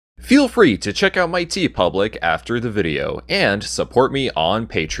Feel free to check out my TeePublic after the video, and support me on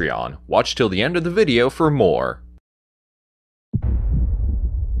Patreon. Watch till the end of the video for more.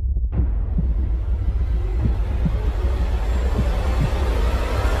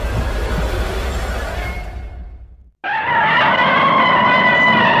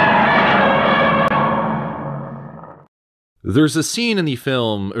 There's a scene in the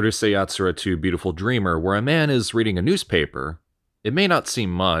film Urusei Yatsura 2 Beautiful Dreamer where a man is reading a newspaper. It may not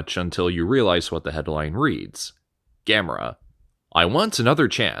seem much until you realize what the headline reads. Gamera. I want another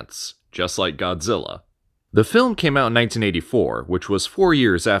chance, just like Godzilla. The film came out in 1984, which was 4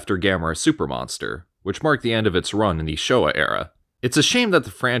 years after Gamera Super Monster, which marked the end of its run in the Showa era. It's a shame that the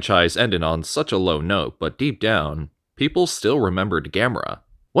franchise ended on such a low note, but deep down, people still remembered Gamera.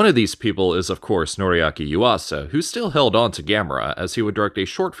 One of these people is of course Noriaki Yuasa, who still held on to Gamera as he would direct a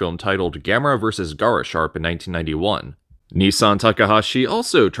short film titled Gamera vs. Garasharp in 1991. Nissan Takahashi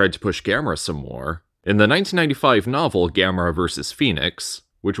also tried to push Gamera some more. In the 1995 novel Gamera vs. Phoenix,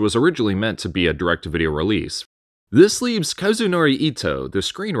 which was originally meant to be a direct-to-video release. This leaves Kazunori Ito, the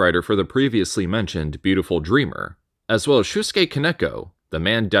screenwriter for the previously mentioned Beautiful Dreamer, as well as Shusuke Kaneko, the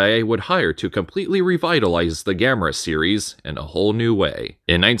man Daiei would hire to completely revitalize the Gamera series in a whole new way.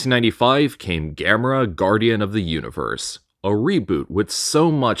 In 1995 came Gamera Guardian of the Universe, a reboot with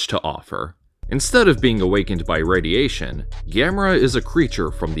so much to offer. Instead of being awakened by radiation, Gamera is a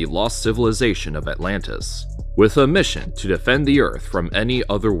creature from the lost civilization of Atlantis, with a mission to defend the Earth from any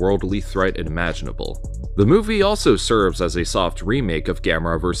otherworldly threat imaginable. The movie also serves as a soft remake of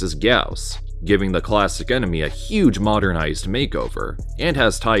Gamera vs. Gyaos, giving the classic enemy a huge modernized makeover, and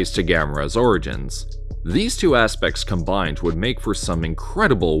has ties to Gamera's origins. These two aspects combined would make for some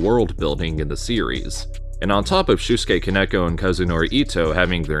incredible world building in the series. And on top of Shusuke Kaneko and Kazunori Ito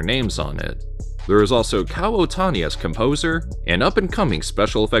having their names on it, there is also Kao Otani as composer, and up-and-coming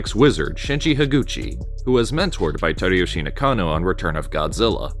special effects wizard Shinji Higuchi, who was mentored by Teruyoshi Nakano on Return of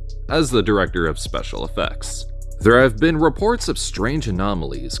Godzilla, as the director of special effects. There have been reports of strange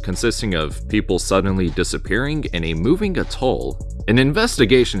anomalies consisting of people suddenly disappearing in a moving atoll. An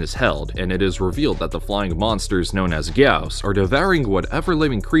investigation is held, and it is revealed that the flying monsters known as Gyaos are devouring whatever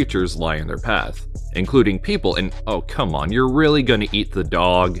living creatures lie in their path, including people and oh come on, you're really gonna eat the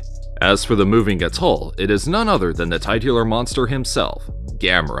dog? As for the moving atoll, it is none other than the titular monster himself,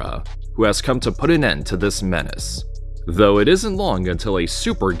 Gamera, who has come to put an end to this menace. Though it isn't long until a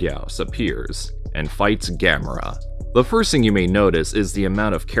Super Gyaos appears and fights Gamera. The first thing you may notice is the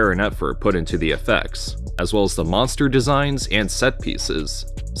amount of care and effort put into the effects, as well as the monster designs and set pieces.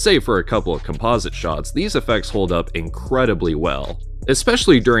 Save for a couple of composite shots, these effects hold up incredibly well,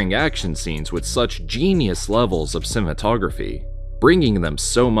 especially during action scenes with such genius levels of cinematography, bringing them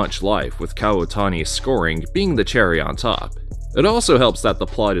so much life, with Kao Otani's scoring being the cherry on top. It also helps that the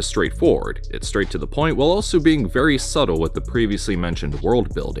plot is straightforward, it's straight to the point while also being very subtle with the previously mentioned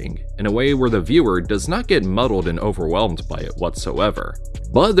world building, in a way where the viewer does not get muddled and overwhelmed by it whatsoever.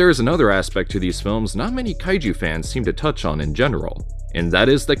 But there is another aspect to these films not many kaiju fans seem to touch on in general, and that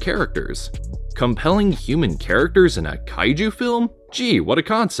is the characters. Compelling human characters in a kaiju film? Gee, what a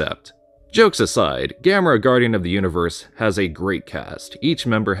concept! Jokes aside, Gamera Guardian of the Universe has a great cast, each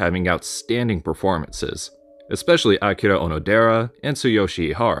member having outstanding performances, especially Akira Onodera and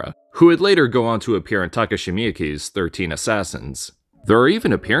Tsuyoshi Ihara, who would later go on to appear in Takashi Miike's 13 Assassins. There are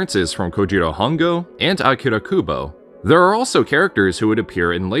even appearances from Kojiro Hongo and Akira Kubo. There are also characters who would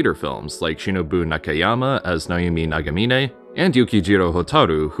appear in later films, like Shinobu Nakayama as Naomi Nagamine, and Yukijiro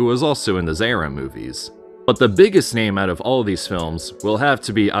Hotaru, who was also in the Zeiran movies. But the biggest name out of all of these films will have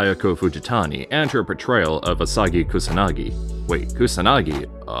to be Ayako Fujitani and her portrayal of Asagi Kusanagi. Wait, Kusanagi?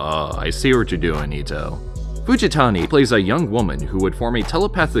 I see what you're doing, Ito. Fujitani plays a young woman who would form a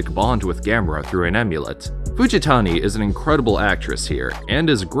telepathic bond with Gamera through an amulet. Fujitani is an incredible actress here, and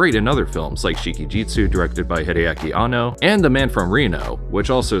is great in other films like Shikijitsu directed by Hideaki Anno, and The Man from Reno,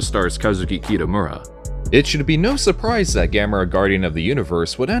 which also stars Kazuki Kitamura. It should be no surprise that Gamera Guardian of the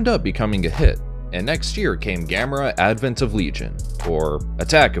Universe would end up becoming a hit, and next year came Gamera Advent of Legion, or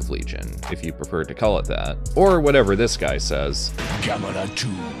Attack of Legion, if you prefer to call it that, or whatever this guy says. Gamera 2,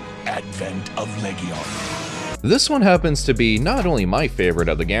 Advent of Legion. This one happens to be not only my favorite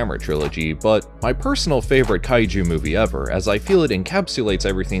of the Gamera trilogy, but my personal favorite kaiju movie ever, as I feel it encapsulates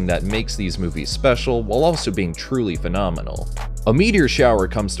everything that makes these movies special while also being truly phenomenal. A meteor shower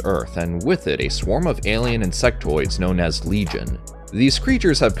comes to Earth, and with it a swarm of alien insectoids known as Legion. These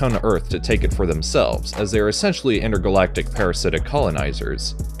creatures have come to Earth to take it for themselves, as they are essentially intergalactic parasitic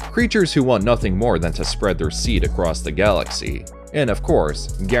colonizers, creatures who want nothing more than to spread their seed across the galaxy. And of course,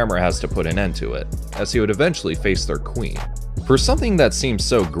 Gamera has to put an end to it, as he would eventually face their queen. For something that seems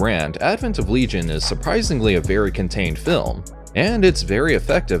so grand, Advent of Legion is surprisingly a very contained film, and it's very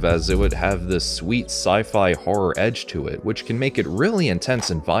effective as it would have this sweet sci-fi horror edge to it, which can make it really intense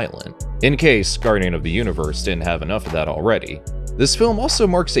and violent, in case Guardian of the Universe didn't have enough of that already. This film also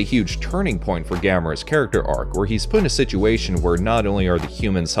marks a huge turning point for Gamera's character arc, where he's put in a situation where not only are the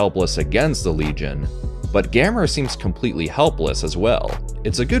humans helpless against the Legion, but Gamera seems completely helpless as well.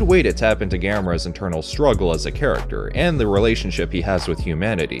 It's a good way to tap into Gamera's internal struggle as a character, and the relationship he has with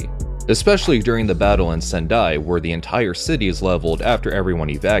humanity. Especially during the battle in Sendai, where the entire city is leveled after everyone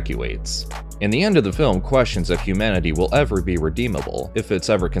evacuates. In the end of the film questions if humanity will ever be redeemable, if it's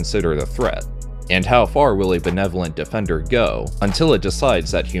ever considered a threat. And how far will a benevolent defender go, until it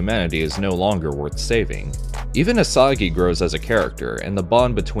decides that humanity is no longer worth saving. Even Asagi grows as a character, and the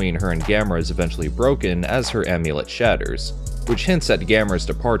bond between her and Gamera is eventually broken as her amulet shatters, which hints at Gamera's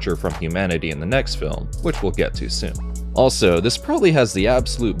departure from humanity in the next film, which we'll get to soon. Also, this probably has the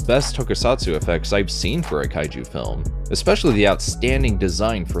absolute best tokusatsu effects I've seen for a kaiju film, especially the outstanding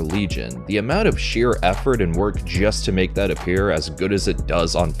design for Legion. The amount of sheer effort and work just to make that appear as good as it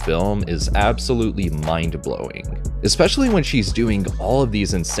does on film is absolutely mind-blowing. Especially when she's doing all of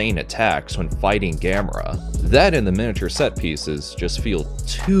these insane attacks when fighting Gamera. That and the miniature set pieces just feel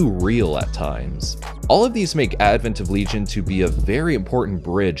too real at times. All of these make Advent of Legion to be a very important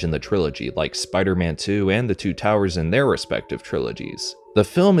bridge in the trilogy, like Spider-Man 2 and the Two Towers in their respective trilogies. The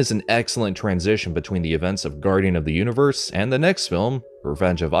film is an excellent transition between the events of Guardian of the Universe and the next film,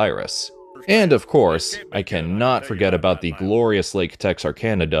 Revenge of Iris. And of course, I cannot forget about the glorious Lake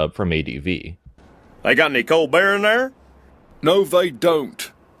Texarkana dub from ADV. They got any cold beer in there? No, they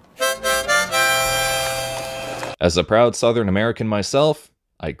don't. As a proud Southern American myself,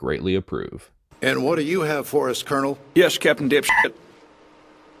 I greatly approve. And what do you have for us, Colonel? Yes, Captain Dipshit.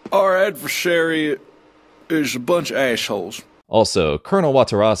 Our adversary is a bunch of assholes. Also, Colonel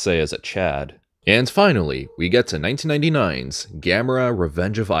Watarase is a Chad. And finally, we get to 1999's Gamera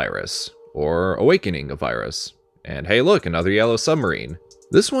Revenge of Iris, or Awakening of Iris. And hey look, another yellow submarine.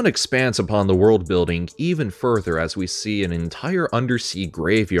 This one expands upon the world building even further as we see an entire undersea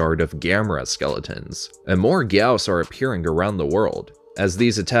graveyard of Gamera skeletons, and more Gyaos are appearing around the world. As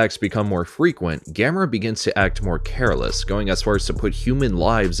these attacks become more frequent, Gamera begins to act more careless, going as far as to put human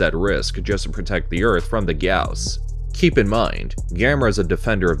lives at risk just to protect the Earth from the Gyaos. Keep in mind, Gamera is a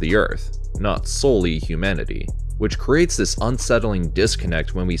defender of the Earth, not solely humanity, which creates this unsettling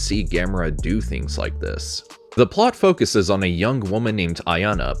disconnect when we see Gamera do things like this. The plot focuses on a young woman named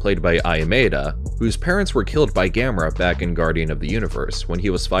Ayana, played by Ayameda, whose parents were killed by Gamera back in Guardian of the Universe when he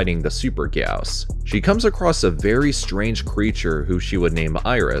was fighting the Super Gyaos. She comes across a very strange creature who she would name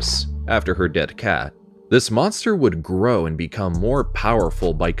Iris, after her dead cat. This monster would grow and become more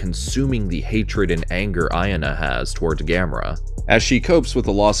powerful by consuming the hatred and anger Ayana has toward Gamera, as she copes with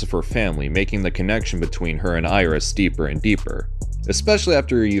the loss of her family, making the connection between her and Iris deeper and deeper. Especially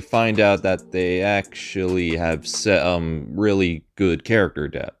after you find out that they actually have really good character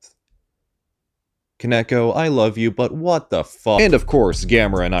depth. Kaneko, I love you, but what the fuck? And of course,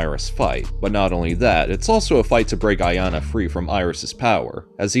 Gamera and Iris fight, but not only that, it's also a fight to break Ayana free from Iris's power,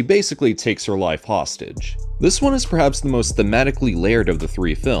 as he basically takes her life hostage. This one is perhaps the most thematically layered of the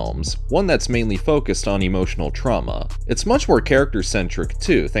three films, one that's mainly focused on emotional trauma. It's much more character-centric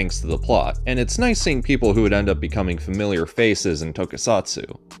too, thanks to the plot, and it's nice seeing people who would end up becoming familiar faces in tokusatsu.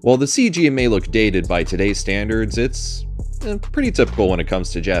 While the CG may look dated by today's standards, it's pretty typical when it comes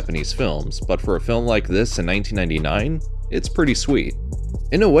to Japanese films, but for a film like this in 1999, it's pretty sweet.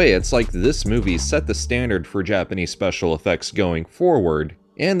 In a way, it's like this movie set the standard for Japanese special effects going forward,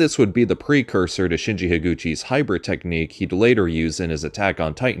 and this would be the precursor to Shinji Higuchi's hybrid technique he'd later use in his Attack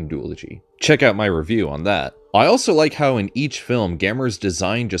on Titan duology. Check out my review on that. I also like how in each film, Gamera's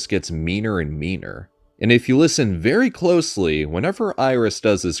design just gets meaner and meaner. And if you listen very closely, whenever Iris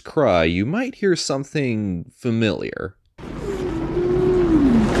does his cry, you might hear something familiar.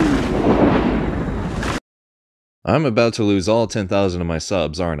 I'm about to lose all 10,000 of my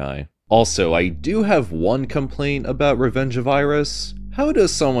subs, aren't I? Also, I do have one complaint about Revenge of Iris. How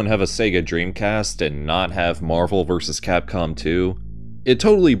does someone have a Sega Dreamcast and not have Marvel vs. Capcom 2? It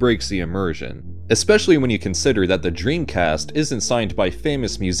totally breaks the immersion, especially when you consider that the Dreamcast isn't signed by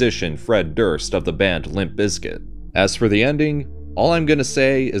famous musician Fred Durst of the band Limp Bizkit. As for the ending, all I'm gonna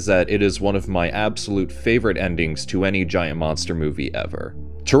say is that it is one of my absolute favorite endings to any giant monster movie ever.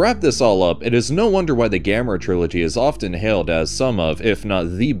 To wrap this all up, it is no wonder why the Gamera trilogy is often hailed as some of, if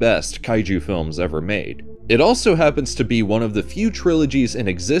not the best, kaiju films ever made. It also happens to be one of the few trilogies in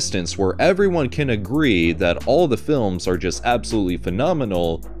existence where everyone can agree that all the films are just absolutely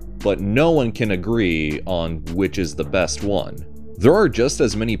phenomenal, but no one can agree on which is the best one. There are just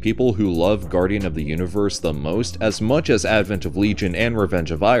as many people who love Guardian of the Universe the most as much as Advent of Legion and Revenge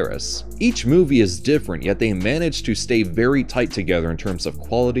of Iris. Each movie is different, yet they manage to stay very tight together in terms of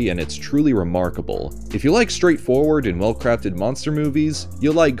quality, and it's truly remarkable. If you like straightforward and well-crafted monster movies,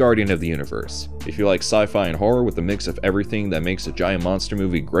 you'll like Guardian of the Universe. If you like sci-fi and horror with a mix of everything that makes a giant monster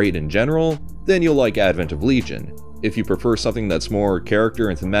movie great in general, then you'll like Advent of Legion. If you prefer something that's more character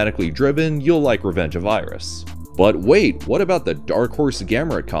and thematically driven, you'll like Revenge of Iris. But wait, what about the Dark Horse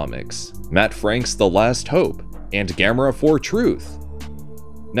Gamera comics? Matt Frank's The Last Hope, and Gamera for Truth?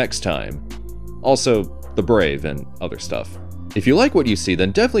 Next time. Also, The Brave and other stuff. If you like what you see,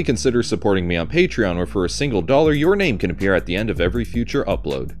 then definitely consider supporting me on Patreon, where for a single $1 your name can appear at the end of every future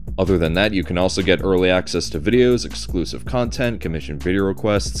upload. Other than that, you can also get early access to videos, exclusive content, commissioned video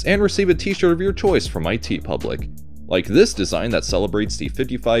requests, and receive a t-shirt of your choice from my TeePublic, like this design that celebrates the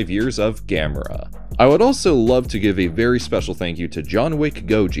 55 years of Gamera. I would also love to give a very special thank you to John Wick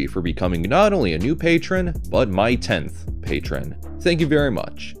Goji for becoming not only a new patron, but my 10th patron. Thank you very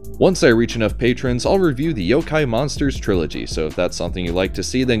much. Once I reach enough patrons, I'll review the Yokai Monsters trilogy, so if that's something you'd like to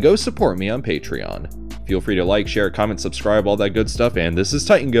see, then go support me on Patreon. Feel free to like, share, comment, subscribe, all that good stuff, and this is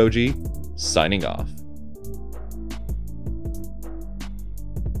Titan Goji, signing off.